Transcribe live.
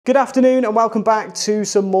Good afternoon and welcome back to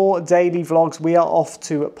some more daily vlogs. We are off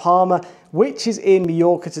to Palma, which is in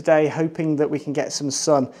Mallorca today, hoping that we can get some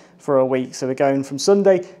sun for a week. So we're going from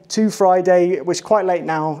Sunday to Friday, which is quite late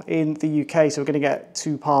now in the UK, so we're going to get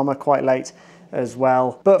to Palma quite late as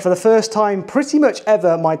well. But for the first time pretty much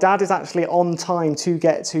ever, my dad is actually on time to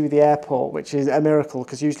get to the airport, which is a miracle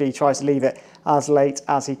because usually he tries to leave it as late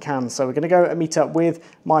as he can. So we're going to go and meet up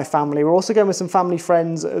with my family. We're also going with some family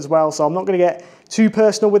friends as well, so I'm not going to get too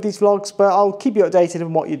personal with these vlogs, but I'll keep you updated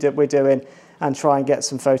on what we're doing and try and get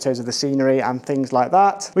some photos of the scenery and things like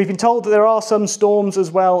that. We've been told that there are some storms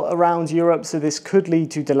as well around Europe, so this could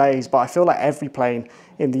lead to delays, but I feel like every plane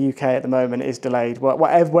in the UK at the moment is delayed.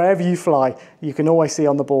 Wherever you fly, you can always see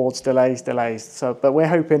on the boards, delays. So, but we're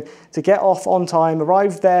hoping to get off on time,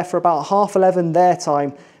 arrive there for about 11:30 their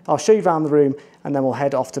time. I'll show you around the room and then we'll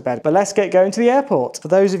head off to bed. But let's get going to the airport. For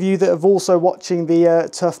those of you that have also watching the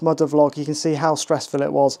Tough Mudder vlog, you can see how stressful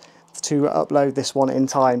it was to upload this one in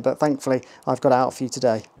time, but thankfully I've got it out for you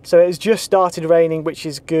today. So it's just started raining, which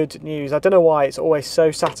is good news. I don't know why it's always so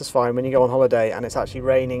satisfying when you go on holiday and it's actually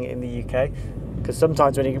raining in the UK. Because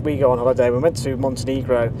sometimes when we go on holiday, we went to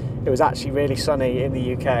Montenegro, it was actually really sunny in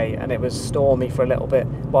the UK and it was stormy for a little bit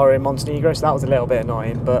while we were in Montenegro, so that was a little bit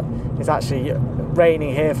annoying, but it's actually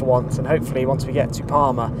raining here for once, and hopefully once we get to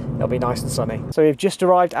Palma, it'll be nice and sunny. So we've just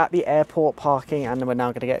arrived at the airport parking and we're now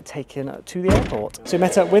going to get taken to the airport. So we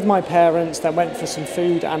met up with my parents, then went for some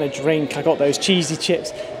food and a drink. I got those cheesy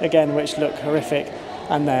chips again, which look horrific.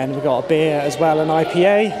 And then we got a beer as well, an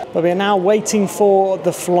IPA. But we're now waiting for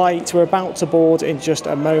the flight. We're about to board in just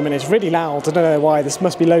a moment. It's really loud, I don't know why. There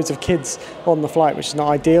must be loads of kids on the flight, which is not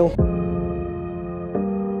ideal.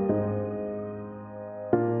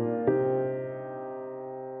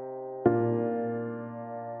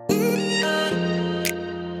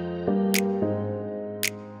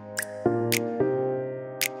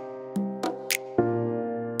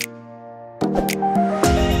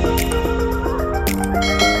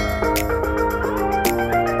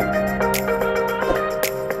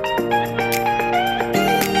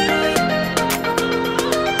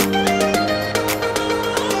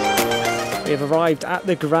 We have arrived at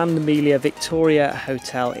the Gran Melia Victoria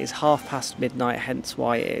Hotel. It's midnight, hence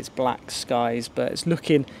why it is black skies, but it's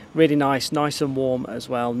looking really nice and warm as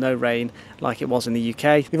well. No rain like it was in the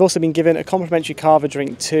UK. We've also been given a complimentary cava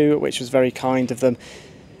drink too, which was very kind of them.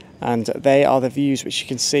 And they are the views which you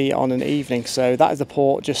can see on an evening. So that is the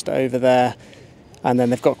port just over there. And then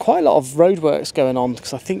they've got quite a lot of roadworks going on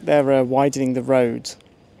because I think they're widening the roads.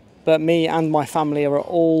 But me and my family are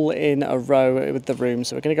all in a row with the rooms,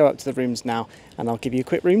 so we're going to go up to the rooms now and I'll give you a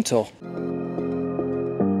quick room tour.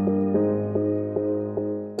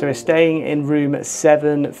 So we're staying in room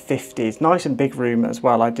 750. It's a nice and big room as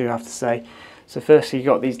well, I do have to say. So firstly you've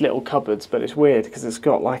got these little cupboards, but it's weird because it's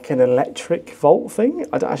got like an electric vault thing.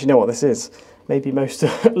 I don't actually know what this is. Maybe load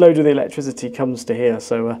of the electricity comes to here,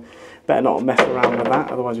 so better not mess around with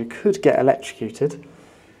that, otherwise we could get electrocuted.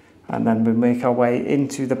 And then we make our way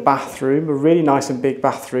into the bathroom, a really nice and big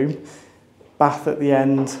bathroom. Bath at the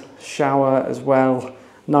end, shower as well.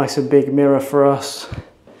 Nice and big mirror for us.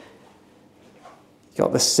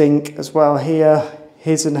 Got the sink as well here.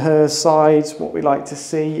 His and her sides, what we like to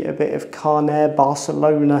see, a bit of Carner,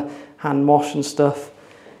 Barcelona, hand wash and stuff.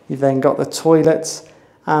 You've then got the toilets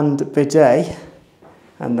and bidet.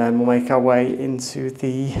 And then we'll make our way into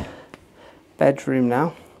the bedroom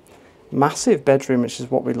now. Massive bedroom, which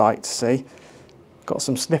is what we like to see. Got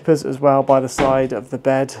some slippers as well by the side of the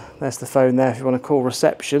bed. There's the phone there if you want to call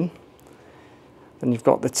reception. Then you've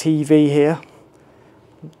got the TV here.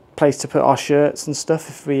 Place to put our shirts and stuff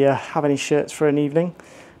if we have any shirts for an evening.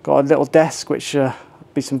 Got a little desk, which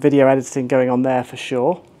be some video editing going on there for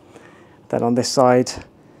sure. Then on this side,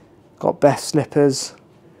 got Beth's slippers.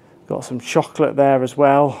 Got some chocolate there as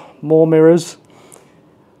well. More mirrors.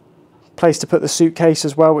 Place to put the suitcase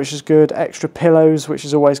as well, which is good. Extra pillows, which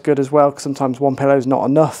is always good as well, because sometimes one pillow is not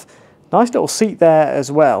enough. Nice little seat there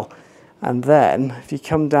as well. And then if you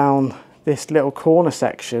come down this little corner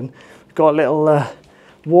section, we've got a little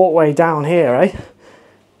walkway down here,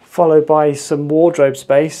 followed by some wardrobe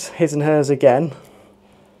space. His and hers again.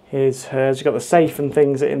 His, hers. You've got the safe and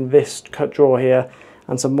things in this cut drawer here,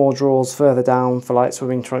 and some more drawers further down for like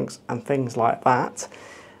swimming trunks and things like that.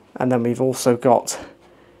 And then we've also got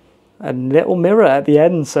a little mirror at the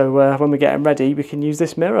end, so when we're getting ready we can use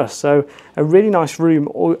this mirror. So a really nice room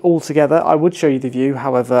all together. I would show you the view,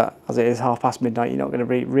 however as it is midnight you're not going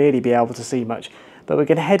to really be able to see much, but we're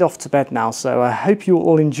going to head off to bed now. So I hope you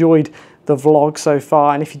all enjoyed the vlog so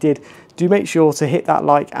far, and if you did, do make sure to hit that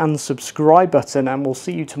like and subscribe button, and we'll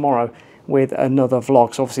see you tomorrow with another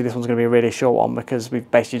vlog. So obviously this one's going to be a really short one because we've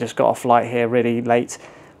basically just got a flight here really late.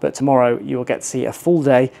 But tomorrow you will get to see a full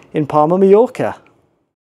day in Palma, Mallorca.